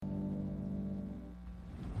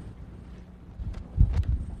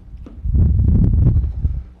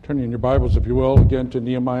Turn in your Bibles, if you will, again to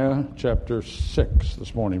Nehemiah chapter 6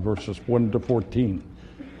 this morning, verses 1 to 14.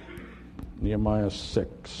 Nehemiah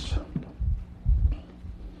 6.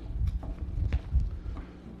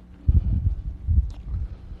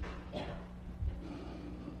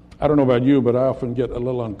 I don't know about you, but I often get a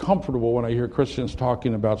little uncomfortable when I hear Christians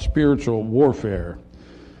talking about spiritual warfare.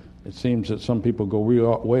 It seems that some people go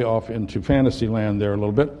way off into fantasy land there a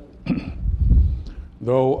little bit.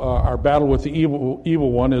 Though our battle with the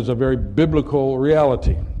evil one is a very biblical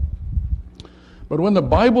reality. But when the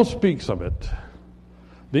Bible speaks of it,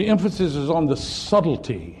 the emphasis is on the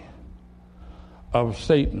subtlety of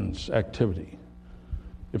Satan's activity.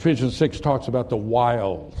 Ephesians 6 talks about the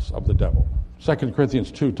wiles of the devil. 2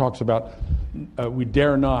 Corinthians 2 talks about we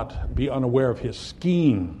dare not be unaware of his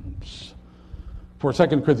schemes. For 2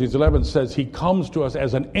 Corinthians 11 says he comes to us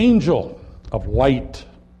as an angel of light.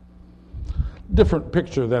 Different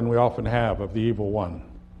picture than we often have of the evil one.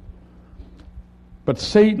 But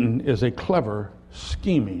Satan is a clever,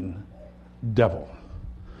 scheming devil.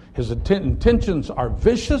 His intentions are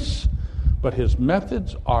vicious, but his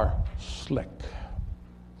methods are slick.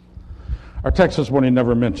 Our text this morning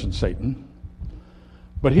never mentions Satan.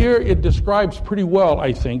 But here it describes pretty well,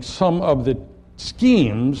 I think, some of the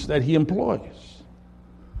schemes that he employs.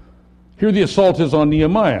 Here the assault is on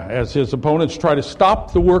Nehemiah as his opponents try to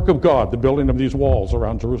stop the work of God, the building of these walls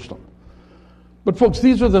around Jerusalem. But folks,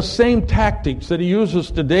 these are the same tactics that he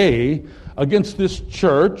uses today against this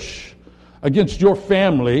church, against your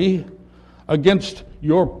family, against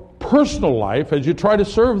your personal life as you try to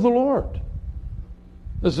serve the Lord.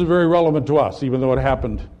 This is very relevant to us, even though it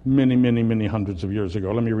happened many, many, many hundreds of years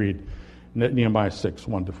ago. Let me read Nehemiah 6,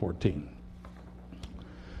 1 to 14.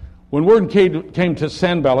 When word came to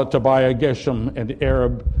Sanballat, Tobiah, Geshem the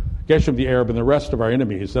Arab, and the rest of our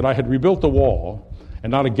enemies, that I had rebuilt the wall, and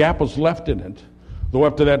not a gap was left in it, though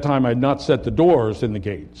up to that time I had not set the doors in the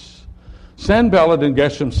gates, Sanballat and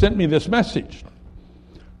Geshem sent me this message: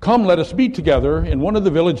 "Come, let us meet together in one of the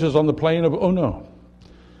villages on the plain of Ono."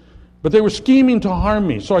 But they were scheming to harm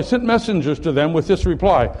me, so I sent messengers to them with this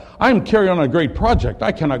reply: "I am carrying on a great project.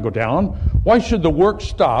 I cannot go down. Why should the work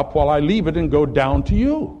stop while I leave it and go down to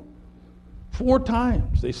you?" 4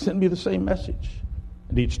 times they sent me the same message,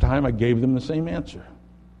 and each time I gave them the same answer.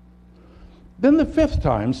 Then the 5th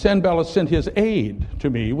time, Sanballat sent his aide to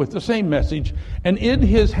me with the same message, and in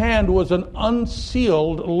his hand was an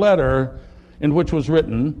unsealed letter in which was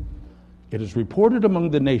written, "It is reported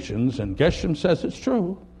among the nations, and Geshem says it's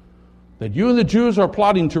true, that you and the Jews are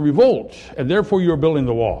plotting to revolt, and therefore you are building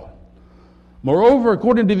the wall. Moreover,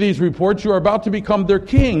 according to these reports, you are about to become their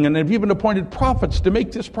king, and have even appointed prophets to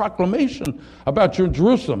make this proclamation about your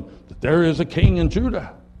Jerusalem, that there is a king in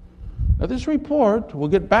Judah. Now this report will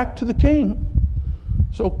get back to the king,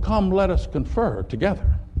 so come, let us confer together."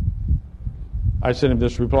 I sent him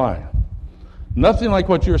this reply: "Nothing like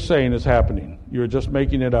what you're saying is happening. You're just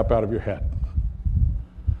making it up out of your head."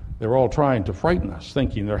 They were all trying to frighten us,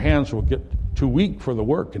 thinking their hands will get too weak for the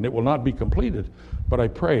work and it will not be completed. But I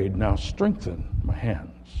prayed, "Now strengthen my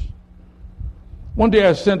hands." One day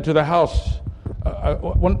I went to the house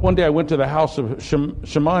of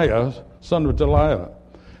Shemaiah, son of Deliah,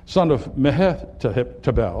 son of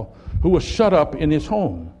Mehetabel, who was shut up in his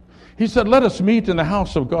home. He said, "Let us meet in the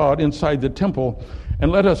house of God inside the temple,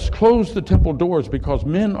 and let us close the temple doors, because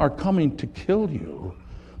men are coming to kill you.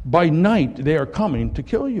 By night they are coming to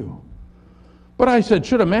kill you." But I said,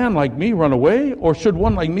 "Should a man like me run away, or should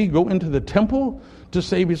one like me go into the temple to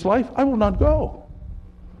save his life? I will not go."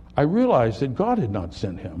 I realized that God had not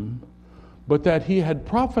sent him, but that he had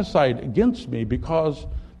prophesied against me because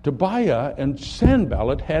Tobiah and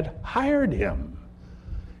Sanballat had hired him.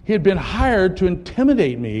 He had been hired to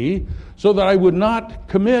intimidate me so that I would not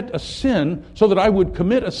commit a sin, so that I would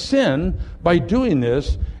commit a sin by doing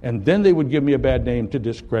this, and then they would give me a bad name to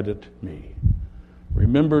discredit me.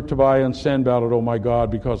 Remember Tobiah and Sanballat, O my God,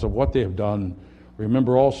 because of what they have done.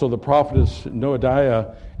 Remember also the prophetess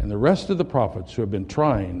Noadiah and the rest of the prophets who have been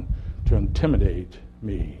trying to intimidate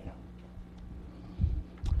me.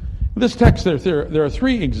 In this text, there are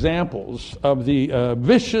 3 examples of the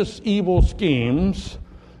vicious, evil schemes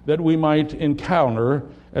that we might encounter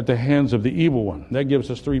at the hands of the evil one. That gives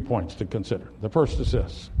us 3 points to consider. The first is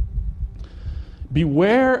this: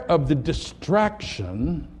 beware of the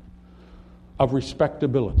distraction of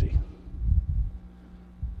respectability.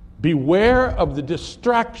 Beware of the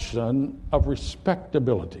distraction of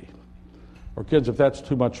respectability. Or kids, if that's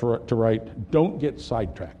too much to write, don't get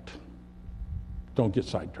sidetracked. Don't get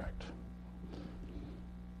sidetracked.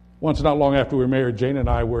 Once, not long after we were married, Jane and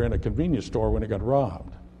I were in a convenience store when it got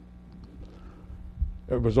robbed.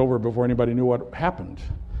 It was over before anybody knew what happened.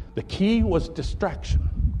 The key was distraction.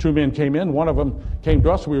 Two men came in. One of them came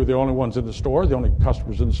to us. We were the only ones in the store, the only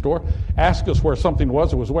customers in the store. Asked us where something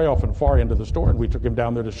was. It was way off in the far end of the store, and we took him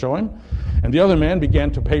down there to show him. And the other man began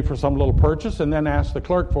to pay for some little purchase and then asked the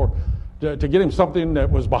clerk to get him something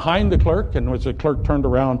that was behind the clerk. And as the clerk turned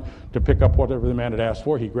around to pick up whatever the man had asked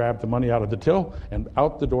for, he grabbed the money out of the till, and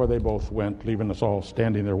out the door they both went, leaving us all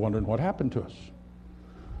standing there wondering what happened to us.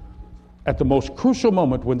 At the most crucial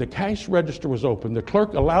moment, when the cash register was open, the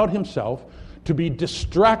clerk allowed himself to be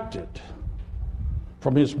distracted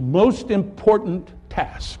from his most important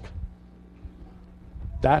task.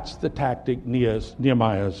 That's the tactic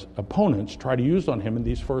Nehemiah's opponents try to use on him in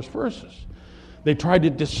these first verses. They try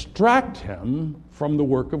to distract him from the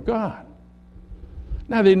work of God.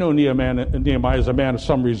 Now they know Nehemiah is a man of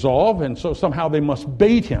some resolve, and so somehow they must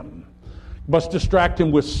bait him, must distract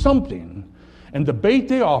him with something. And the bait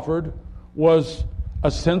they offered was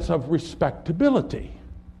a sense of respectability.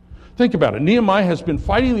 Think about it. Nehemiah has been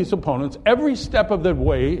fighting these opponents every step of the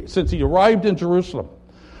way since he arrived in Jerusalem.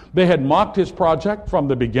 They had mocked his project from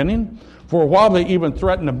the beginning. For a while, they even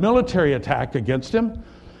threatened a military attack against him.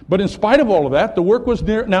 But in spite of all of that, the work was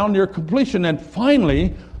now near completion. And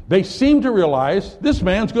finally, they seemed to realize this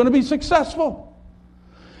man's going to be successful.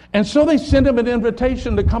 And so they sent him an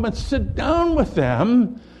invitation to come and sit down with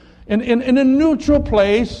them in a neutral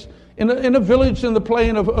place, in a village in the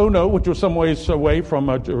plain of Ono, which was some ways away from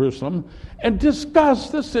Jerusalem, and discuss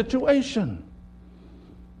the situation.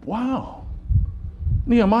 Wow.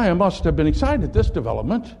 Nehemiah must have been excited at this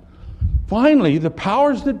development. Finally, the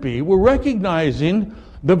powers that be were recognizing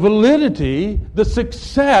the validity, the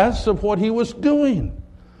success of what he was doing.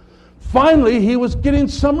 Finally, he was getting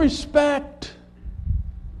some respect.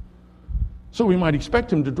 So we might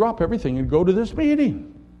expect him to drop everything and go to this meeting.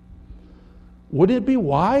 Would it be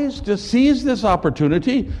wise to seize this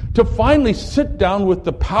opportunity to finally sit down with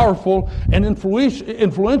the powerful and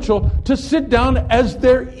influential, to sit down as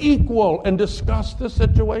their equal and discuss the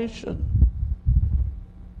situation?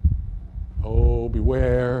 Oh,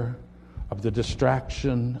 beware of the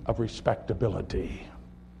distraction of respectability.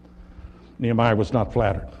 Nehemiah was not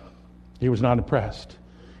flattered. He was not impressed.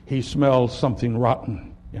 He smelled something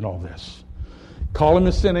rotten in all this. Call him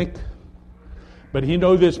a cynic. But he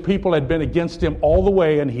knew this people had been against him all the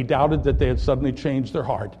way, and he doubted that they had suddenly changed their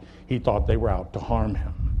heart. He thought they were out to harm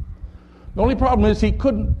him. The only problem is he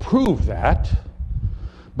couldn't prove that.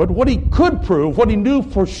 But what he could prove, what he knew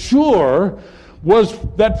for sure, was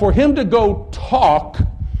that for him to go talk,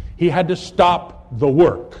 he had to stop the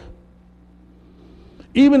work.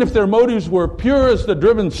 Even if their motives were pure as the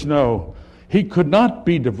driven snow, he could not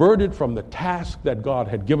be diverted from the task that God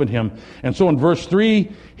had given him. And so in verse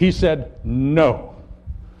 3, he said, no.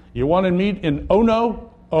 You want to meet in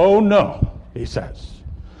Ono? Oh no, he says.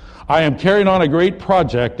 I am carrying on a great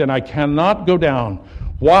project and I cannot go down.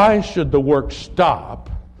 Why should the work stop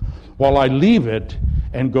while I leave it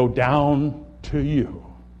and go down to you?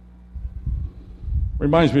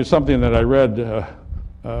 Reminds me of something that I read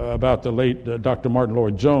about the late Dr. Martin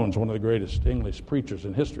Lloyd-Jones, one of the greatest English preachers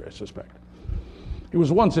in history, I suspect. He was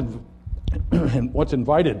once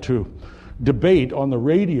invited to debate on the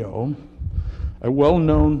radio a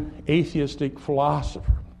well-known atheistic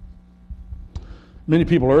philosopher. Many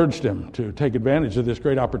people urged him to take advantage of this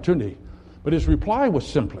great opportunity, but his reply was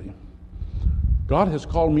simply, God has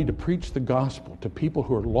called me to preach the gospel to people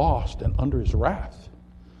who are lost and under his wrath.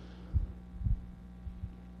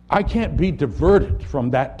 I can't be diverted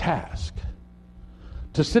from that task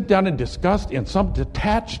to sit down and discuss in some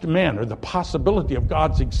detached manner the possibility of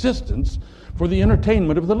God's existence for the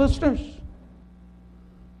entertainment of the listeners.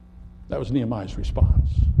 That was Nehemiah's response.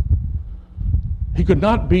 He could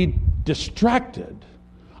not be distracted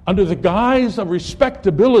under the guise of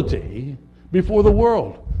respectability before the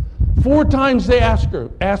world. 4 times they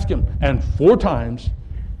asked him, and 4 times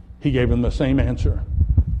he gave them the same answer: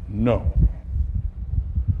 no.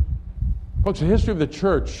 Folks, the history of the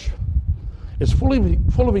church is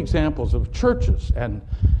full of examples of churches and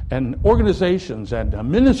organizations and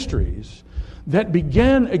ministries that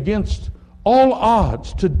began against all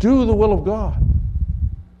odds to do the will of God.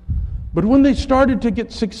 But when they started to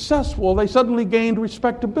get successful, they suddenly gained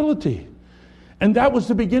respectability. And that was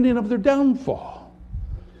the beginning of their downfall.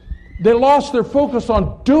 They lost their focus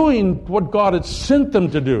on doing what God had sent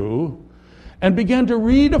them to do and began to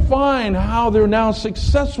redefine how their now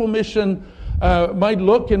successful mission might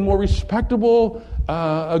look in more respectable,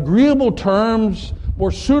 agreeable terms,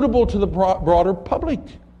 more suitable to the broader public.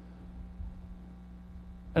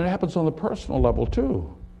 And it happens on the personal level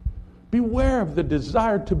too. Beware of the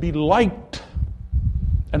desire to be liked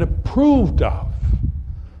and approved of,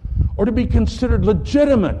 or to be considered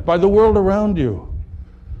legitimate by the world around you.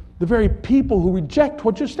 The very people who reject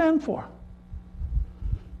what you stand for.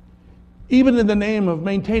 Even in the name of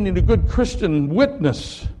maintaining a good Christian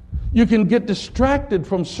witness, you can get distracted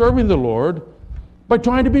from serving the Lord by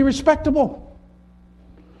trying to be respectable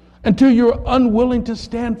until you're unwilling to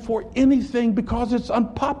stand for anything because it's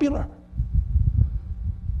unpopular.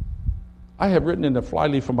 I have written in the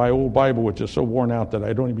flyleaf of my old Bible, which is so worn out that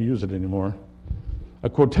I don't even use it anymore, a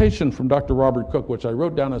quotation from Dr. Robert Cook, which I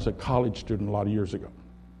wrote down as a college student a lot of years ago.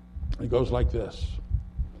 It goes like this: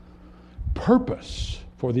 purpose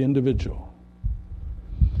for the individual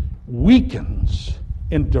weakens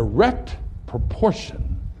in direct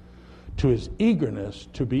proportion to his eagerness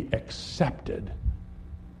to be accepted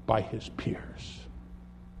by his peers,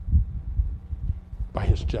 by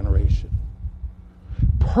his generation.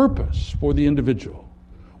 Purpose for the individual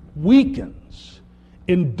weakens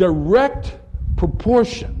in direct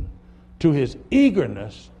proportion to his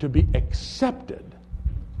eagerness to be accepted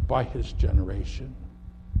by his generation.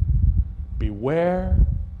 Beware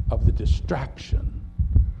of the distraction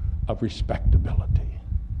of respectability.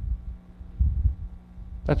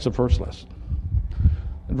 That's the first lesson.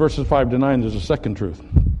 In verses 5 to 9, there's a second truth.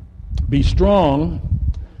 Be strong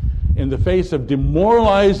in the face of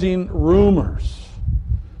demoralizing rumors.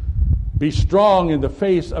 Be strong in the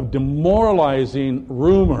face of demoralizing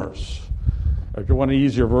rumors. If you want an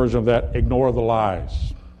easier version of that, ignore the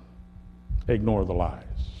lies. Ignore the lies.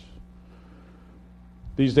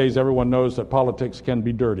 These days, everyone knows that politics can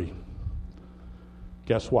be dirty.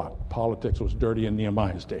 Guess what? Politics was dirty in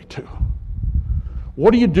Nehemiah's day, too.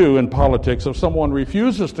 What do you do in politics if someone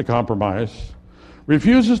refuses to compromise,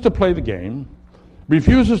 refuses to play the game,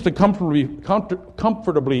 refuses to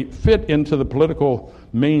comfortably fit into the political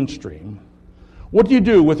mainstream? What do you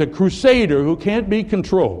do with a crusader who can't be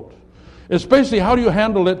controlled? Especially, how do you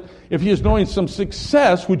handle it if he is knowing some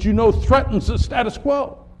success which you know threatens the status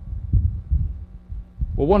quo?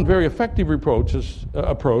 Well, one very effective approach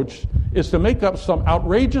is to make up some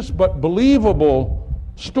outrageous but believable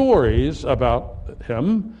stories about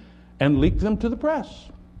him and leak them to the press.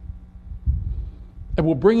 It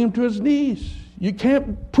will bring him to his knees. You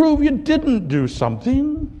can't prove you didn't do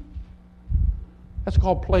something. That's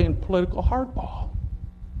called playing political hardball.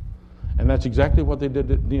 And that's exactly what they did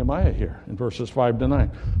to Nehemiah here in verses 5 to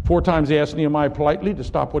 9. 4 times they asked Nehemiah politely to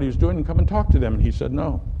stop what he was doing and come and talk to them, and he said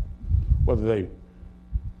no. Whether they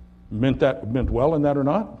meant well in that or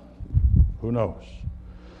not, who knows?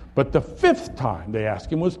 But the 5th time they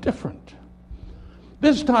asked him was different.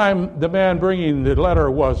 This time the man bringing the letter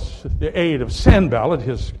was the aide of Sanballat,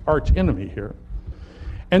 his arch enemy here.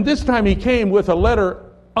 And this time he came with a letter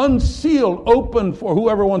unsealed, open for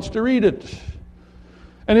whoever wants to read it.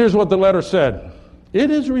 And here's what the letter said. It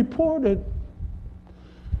is reported,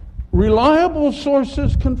 reliable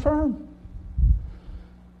sources confirm,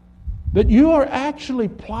 that you are actually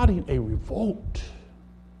plotting a revolt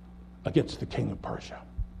against the king of Persia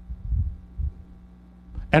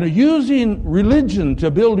and are using religion to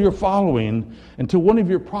build your following until one of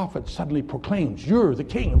your prophets suddenly proclaims you're the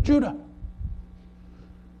king of Judah.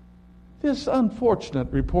 This unfortunate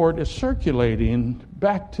report is circulating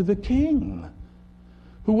back to the king,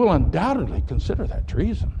 who will undoubtedly consider that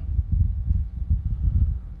treason.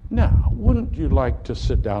 Now, wouldn't you like to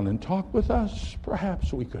sit down and talk with us?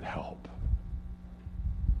 Perhaps we could help.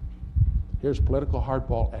 Here's political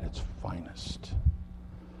hardball at its finest.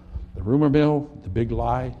 The rumor mill, the big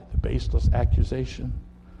lie, the baseless accusation,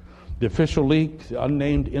 the official leak, the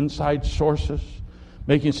unnamed inside sources,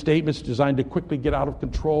 making statements designed to quickly get out of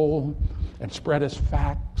control and spread as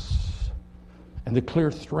facts, and the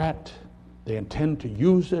clear threat, they intend to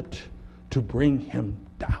use it to bring him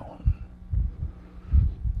down.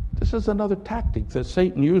 This is another tactic that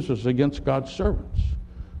Satan uses against God's servants.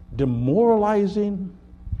 Demoralizing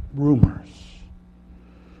rumors.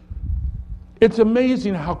 It's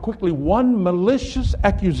amazing how quickly one malicious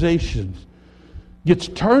accusation gets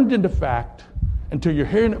turned into fact until you're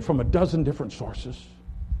hearing it from a dozen different sources.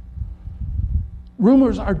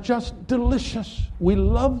 Rumors are just delicious. We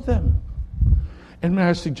love them. And may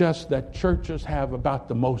I suggest that churches have about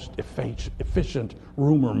the most efficient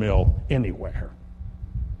rumor mill anywhere.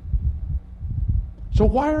 So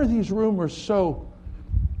why are these rumors so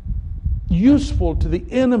useful to the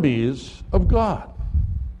enemies of God?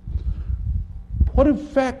 What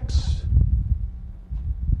effects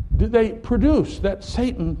do they produce that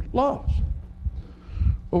Satan loves?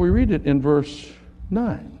 Well, we read it in verse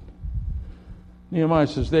 9. Nehemiah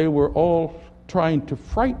says, they were all trying to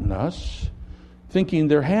frighten us, thinking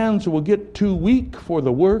their hands will get too weak for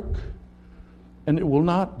the work and it will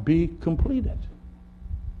not be completed.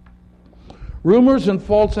 Rumors and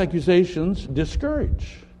false accusations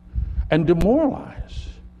discourage and demoralize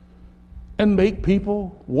and make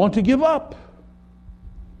people want to give up.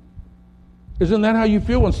 Isn't that how you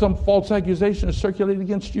feel when some false accusation is circulated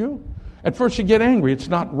against you? At first you get angry. It's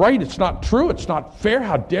not right. It's not true. It's not fair.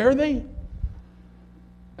 How dare they?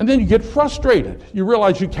 And then you get frustrated. You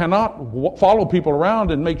realize you cannot follow people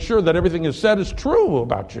around and make sure that everything is said is true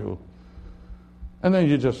about you. And then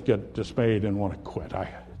you just get dismayed and want to quit.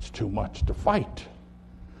 It's too much to fight.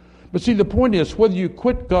 But see, the point is, whether you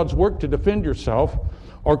quit God's work to defend yourself,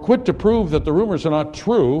 or quit to prove that the rumors are not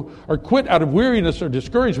true, or quit out of weariness or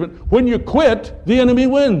discouragement, when you quit, the enemy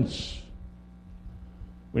wins.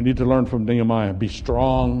 We need to learn from Nehemiah. Be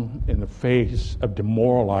strong in the face of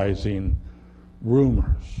demoralizing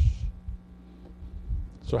rumors.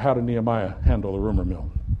 So how did Nehemiah handle the rumor mill?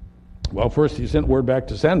 Well, first he sent word back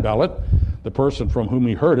to Sanballat, the person from whom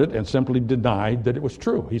he heard it, and simply denied that it was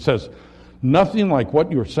true. He says, nothing like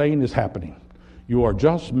what you're saying is happening. You are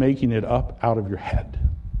just making it up out of your head.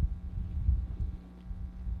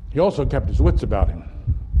 He also kept his wits about him.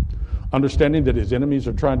 Understanding that his enemies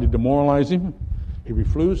are trying to demoralize him, he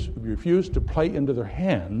refused to play into their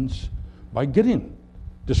hands by getting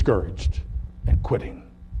discouraged and quitting.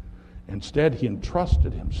 Instead, he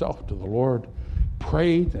entrusted himself to the Lord,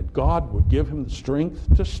 prayed that God would give him the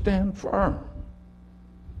strength to stand firm.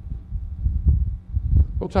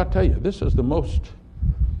 Folks, I tell you, this is the most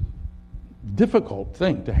difficult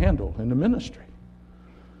thing to handle in the ministry.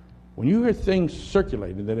 When you hear things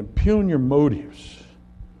circulated that impugn your motives,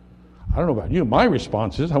 I don't know about you, my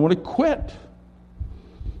response is I want to quit.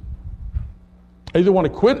 I either want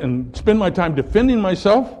to quit and spend my time defending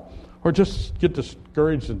myself or just get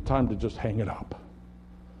discouraged and time to just hang it up.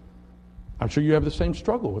 I'm sure you have the same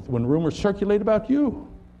struggle with when rumors circulate about you.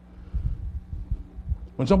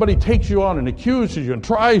 When somebody takes you on and accuses you and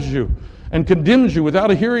tries you and condemns you without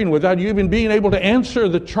a hearing, without you even being able to answer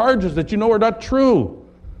the charges that you know are not true.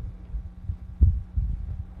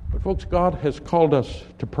 But folks, God has called us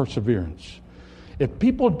to perseverance. If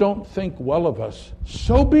people don't think well of us,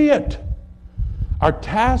 so be it. Our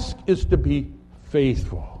task is to be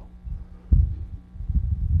faithful.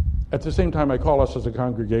 At the same time, I call us as a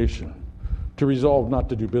congregation to resolve not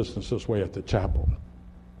to do business this way at the chapel.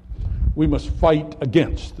 We must fight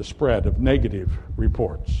against the spread of negative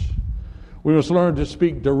reports. We must learn to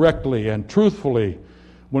speak directly and truthfully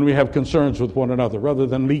when we have concerns with one another, rather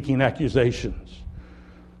than leaking accusations.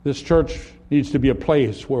 This church needs to be a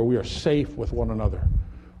place where we are safe with one another,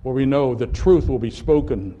 where we know the truth will be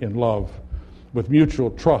spoken in love, with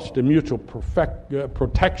mutual trust and mutual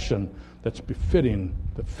protection that's befitting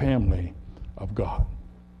the family of God.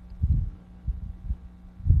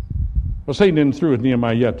 Well, Satan isn't through with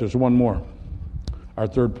Nehemiah yet. There's one more. Our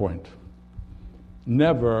third point.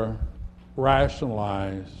 Never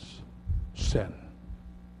rationalize sin.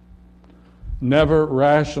 Never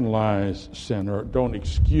rationalize sin, or don't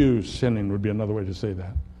excuse sinning would be another way to say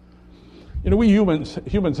that. You know, we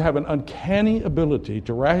humans have an uncanny ability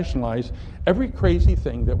to rationalize every crazy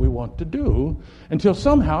thing that we want to do until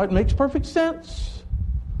somehow it makes perfect sense.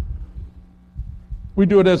 We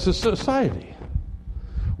do it as a society.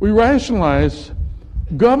 We rationalize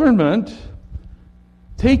government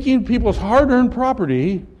taking people's hard-earned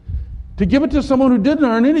property to give it to someone who didn't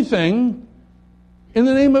earn anything in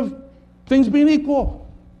the name of things being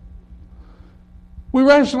equal. We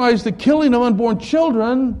rationalize the killing of unborn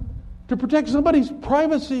children to protect somebody's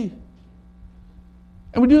privacy.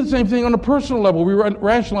 And we do the same thing on a personal level. We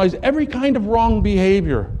rationalize every kind of wrong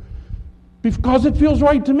behavior because it feels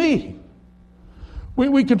right to me.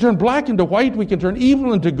 We can turn black into white. We can turn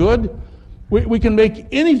evil into good. We can make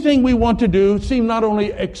anything we want to do seem not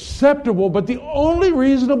only acceptable, but the only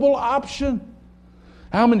reasonable option.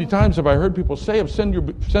 How many times have I heard people say of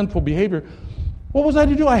sinful behavior, what was I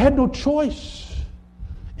to do? I had no choice.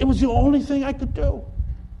 It was the only thing I could do.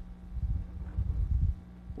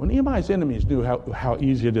 Well, Nehemiah's enemies knew how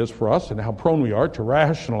easy it is for us and how prone we are to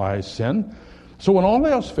rationalize sin. So when all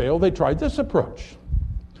else failed, they tried this approach.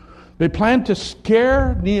 They planned to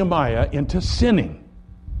scare Nehemiah into sinning,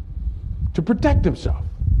 to protect himself.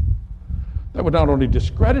 That would not only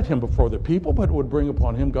discredit him before the people, but it would bring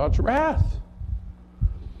upon him God's wrath.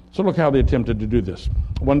 So look how they attempted to do this.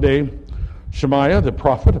 One day, Shemaiah, the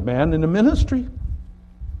prophet, a man in the ministry,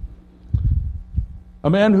 a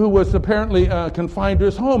man who was apparently confined to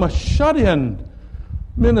his home, a shut-in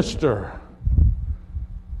minister,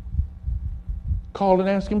 called and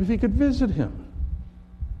asked him if he could visit him.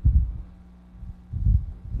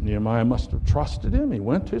 Nehemiah must have trusted him. He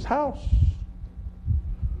went to his house.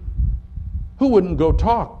 Who wouldn't go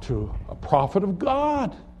talk to a prophet of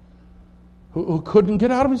God? who couldn't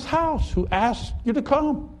get out of his house, who asked you to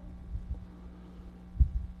come.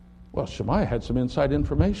 Well, Shemaiah had some inside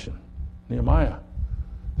information. Nehemiah,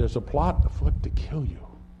 there's a plot afoot to kill you.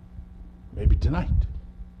 Maybe tonight.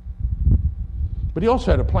 But he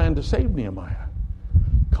also had a plan to save Nehemiah.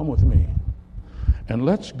 Come with me, and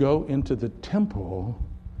let's go into the temple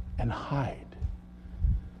and hide.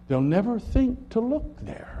 They'll never think to look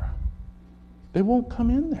there. They won't come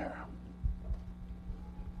in there.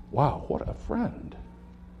 Wow, what a friend.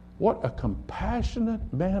 What a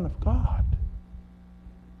compassionate man of God.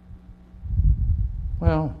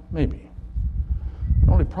 Well, maybe.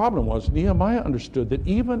 The only problem was Nehemiah understood that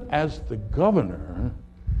even as the governor,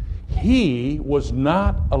 he was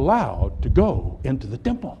not allowed to go into the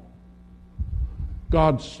temple.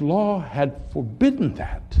 God's law had forbidden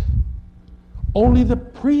that. Only the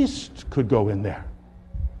priest could go in there.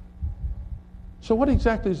 So what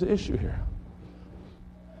exactly is the issue here?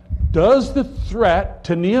 Does the threat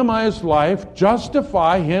to Nehemiah's life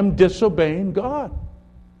justify him disobeying God?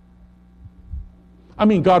 I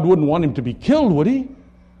mean, God wouldn't want him to be killed, would he?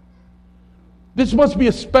 This must be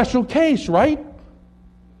a special case, right?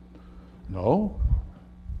 No.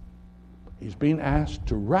 He's being asked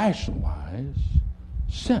to rationalize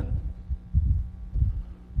sin.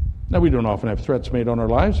 Now, we don't often have threats made on our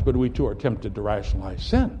lives, but we too are tempted to rationalize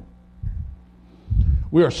sin.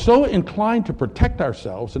 We are so inclined to protect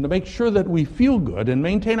ourselves and to make sure that we feel good and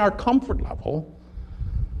maintain our comfort level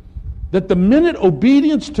that the minute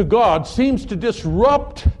obedience to God seems to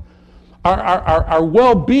disrupt our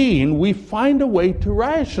well-being, we find a way to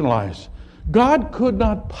rationalize. God could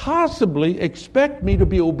not possibly expect me to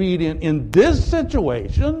be obedient in this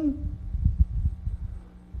situation.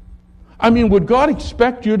 I mean, would God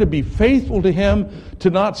expect you to be faithful to Him, to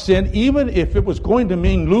not sin, even if it was going to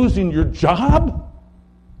mean losing your job?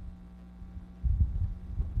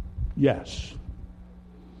 Yes.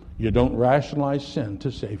 You don't rationalize sin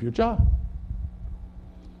to save your job.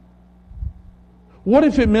 What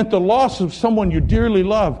if it meant the loss of someone you dearly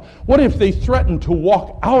love? What if they threatened to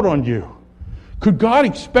walk out on you? Could God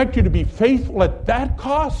expect you to be faithful at that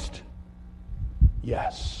cost?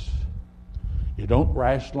 Yes. You don't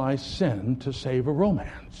rationalize sin to save a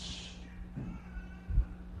romance.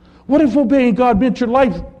 What if obeying God meant your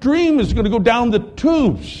life dream is going to go down the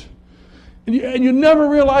tubes? And you never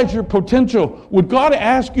realize your potential. Would God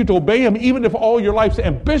ask you to obey Him even if all your life's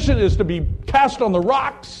ambition is to be cast on the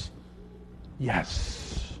rocks?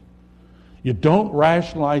 Yes. You don't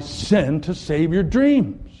rationalize sin to save your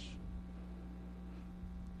dreams.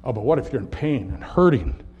 Oh, but what if you're in pain and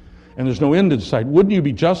hurting and there's no end in sight? Wouldn't you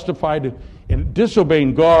be justified in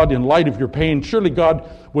disobeying God in light of your pain? Surely God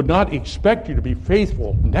would not expect you to be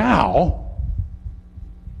faithful now.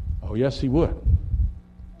 Oh, yes, He would.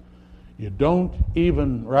 You don't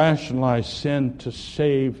even rationalize sin to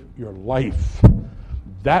save your life.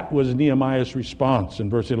 That was Nehemiah's response in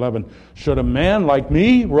verse 11. Should a man like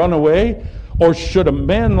me run away? Or should a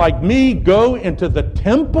man like me go into the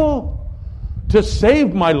temple to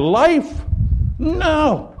save my life?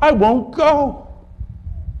 No, I won't go.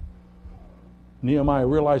 Nehemiah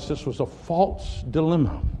realized this was a false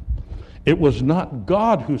dilemma. It was not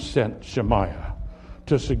God who sent Shemaiah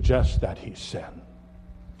to suggest that he sin.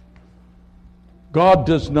 God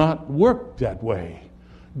does not work that way.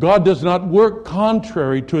 God does not work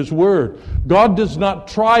contrary to His word. God does not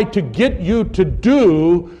try to get you to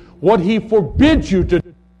do what He forbids you to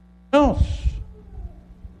do else.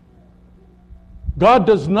 God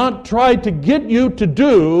does not try to get you to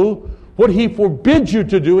do what He forbids you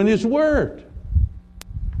to do in His word.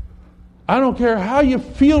 I don't care how you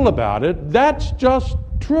feel about it, that's just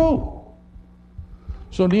true.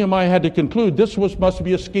 So Nehemiah had to conclude this must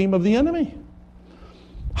be a scheme of the enemy.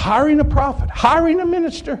 Hiring a prophet, hiring a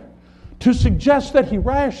minister to suggest that he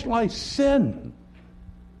rationalized sin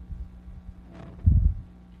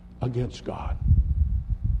against God.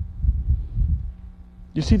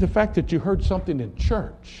 You see, the fact that you heard something in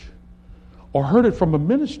church or heard it from a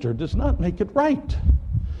minister does not make it right.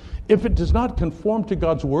 If it does not conform to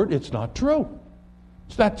God's word, it's not true.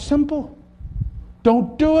 It's that simple.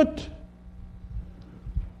 Don't do it.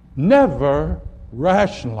 Never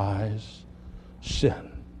rationalize sin.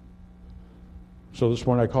 So this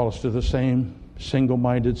morning I call us to the same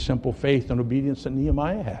single-minded, simple faith and obedience that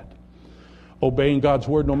Nehemiah had. Obeying God's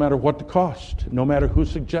word no matter what the cost, no matter who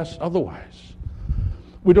suggests otherwise.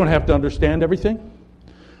 We don't have to understand everything.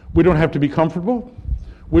 We don't have to be comfortable.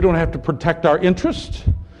 We don't have to protect our interests.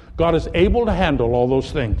 God is able to handle all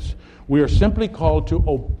those things. We are simply called to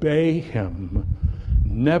obey Him,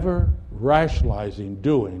 never rationalizing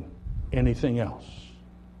doing anything else.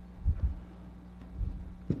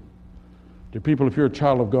 Dear people, if you're a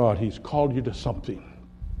child of God, He's called you to something.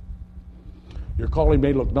 Your calling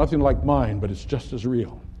may look nothing like mine, but it's just as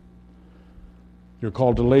real. You're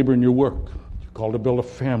called to labor in your work. You're called to build a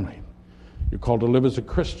family. You're called to live as a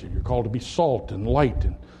Christian. You're called to be salt and light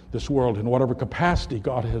in this world in whatever capacity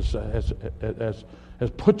God has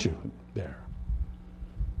put you there.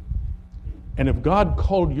 And if God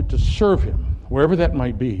called you to serve Him, wherever that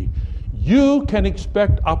might be, you can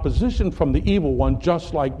expect opposition from the evil one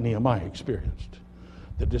just like Nehemiah experienced.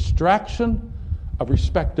 The distraction of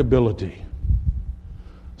respectability,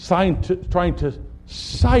 trying to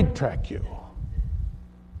sidetrack you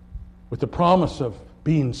with the promise of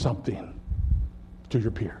being something to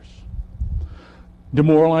your peers.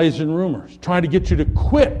 Demoralizing rumors, trying to get you to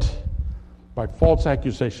quit by false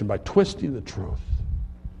accusation, by twisting the truth,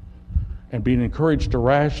 and being encouraged to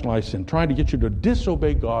rationalize sin, trying to get you to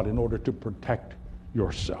disobey God in order to protect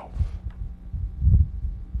yourself.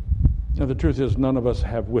 Now, the truth is, none of us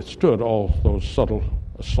have withstood all those subtle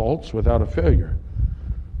assaults without a failure.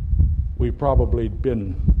 We've probably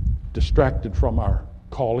been distracted from our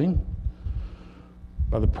calling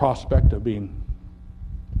by the prospect of being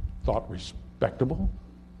thought respectable.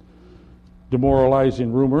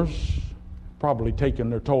 Demoralizing rumors probably taken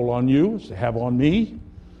their toll on you, as they have on me.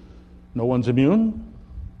 No one's immune.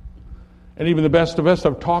 And even the best of us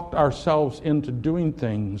have talked ourselves into doing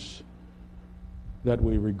things that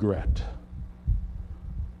we regret.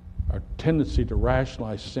 Our tendency to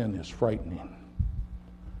rationalize sin is frightening.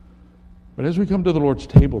 But as we come to the Lord's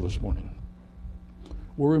table this morning,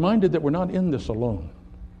 we're reminded that we're not in this alone.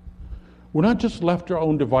 We're not just left to our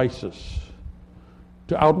own devices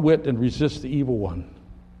to outwit and resist the evil one.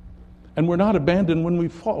 And we're not abandoned when we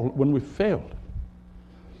fall, when we've failed.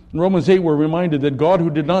 In Romans 8, we're reminded that God, who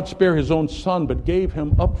did not spare His own Son, but gave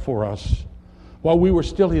Him up for us while we were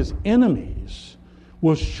still His enemies,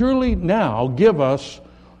 will surely now give us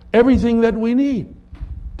everything that we need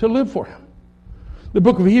to live for Him. The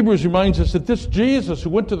book of Hebrews reminds us that this Jesus, who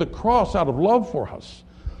went to the cross out of love for us,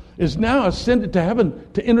 is now ascended to heaven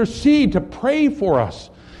to intercede, to pray for us.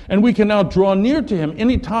 And we can now draw near to Him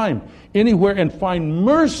anytime, anywhere, and find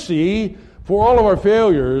mercy for all of our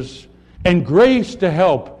failures and grace to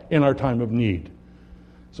help in our time of need.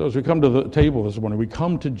 So as we come to the table this morning, we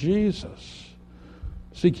come to Jesus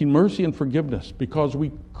seeking mercy and forgiveness because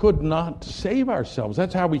we could not save ourselves.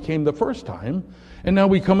 That's how we came the first time. And now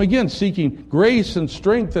we come again seeking grace and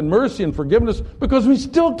strength and mercy and forgiveness because we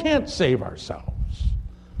still can't save ourselves.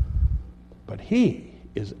 But He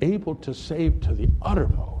is able to save to the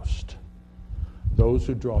uttermost those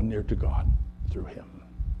who draw near to God through Him.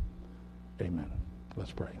 Amen.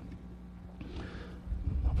 Let's pray.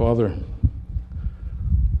 Father,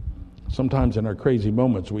 sometimes in our crazy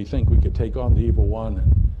moments we think we could take on the evil one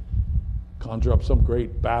and conjure up some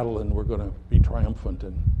great battle and we're going to be triumphant.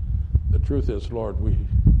 And the truth is, Lord, we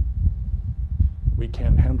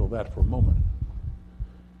can't handle that for a moment.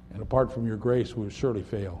 And apart from your grace, we will surely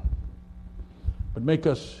fail. But make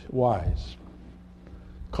us wise.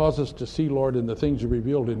 Cause us to see, Lord, in the things you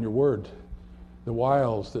revealed in your word, the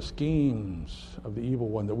wiles, the schemes of the evil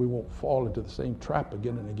one, that we won't fall into the same trap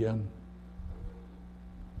again and again.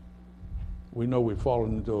 We know we've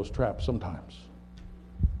fallen into those traps sometimes.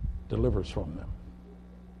 Deliver us from them.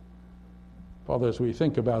 Father, as we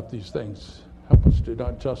think about these things, help us to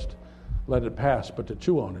not just let it pass, but to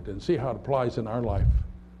chew on it and see how it applies in our life.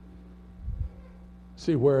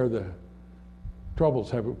 See where the troubles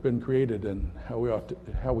have been created and how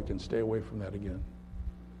we can stay away from that again.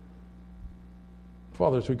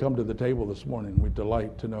 Father, as we come to the table this morning, we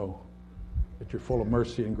delight to know that you're full of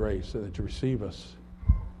mercy and grace and that you receive us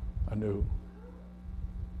anew.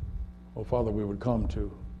 Oh, Father, we would come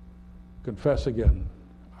to confess again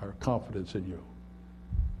our confidence in you.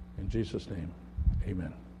 In Jesus' name,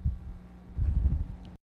 amen.